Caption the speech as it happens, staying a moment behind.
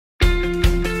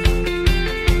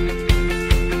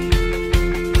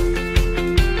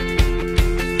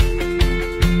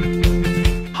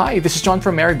Hi, this is John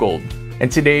from Marigold,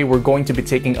 and today we're going to be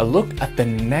taking a look at the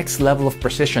next level of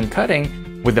precision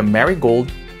cutting with the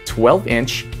Marigold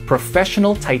 12-inch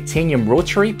professional titanium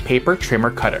rotary paper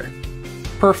trimmer cutter.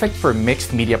 Perfect for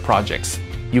mixed media projects.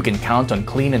 You can count on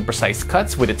clean and precise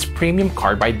cuts with its premium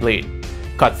carbide blade.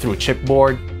 Cut through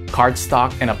chipboard,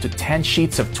 cardstock, and up to 10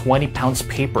 sheets of 20 pounds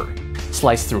paper.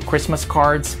 Slice through Christmas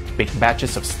cards, big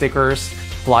batches of stickers,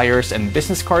 flyers, and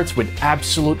business cards with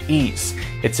absolute ease.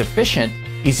 It's efficient,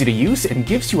 easy to use, and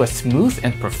gives you a smooth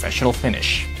and professional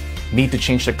finish. Need to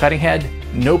change the cutting head?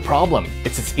 No problem.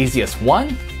 It's as easy as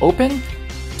 1. Open,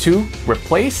 2.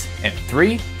 Replace, and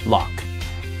 3. Lock.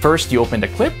 First, you open the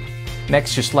clip.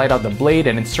 Next, you slide out the blade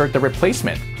and insert the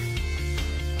replacement.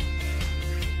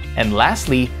 And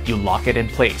lastly, you lock it in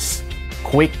place.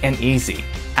 Quick and easy.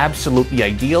 Absolutely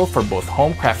ideal for both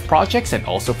home craft projects and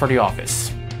also for the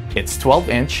office. Its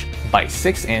 12-inch by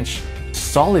 6-inch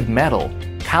solid metal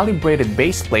calibrated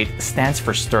base plate stands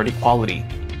for sturdy quality,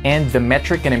 and the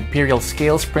metric and imperial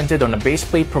scales printed on the base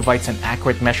plate provides an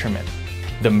accurate measurement.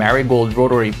 The Marigold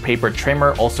rotary paper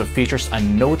trimmer also features a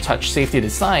no-touch safety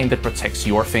design that protects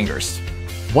your fingers.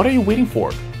 What are you waiting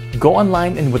for? Go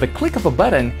online and with a click of a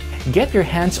button, get your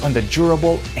hands on the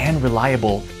durable and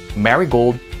reliable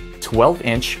Marigold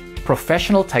 12-inch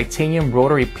professional titanium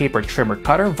rotary paper trimmer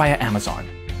cutter via Amazon.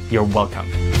 You're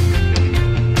welcome.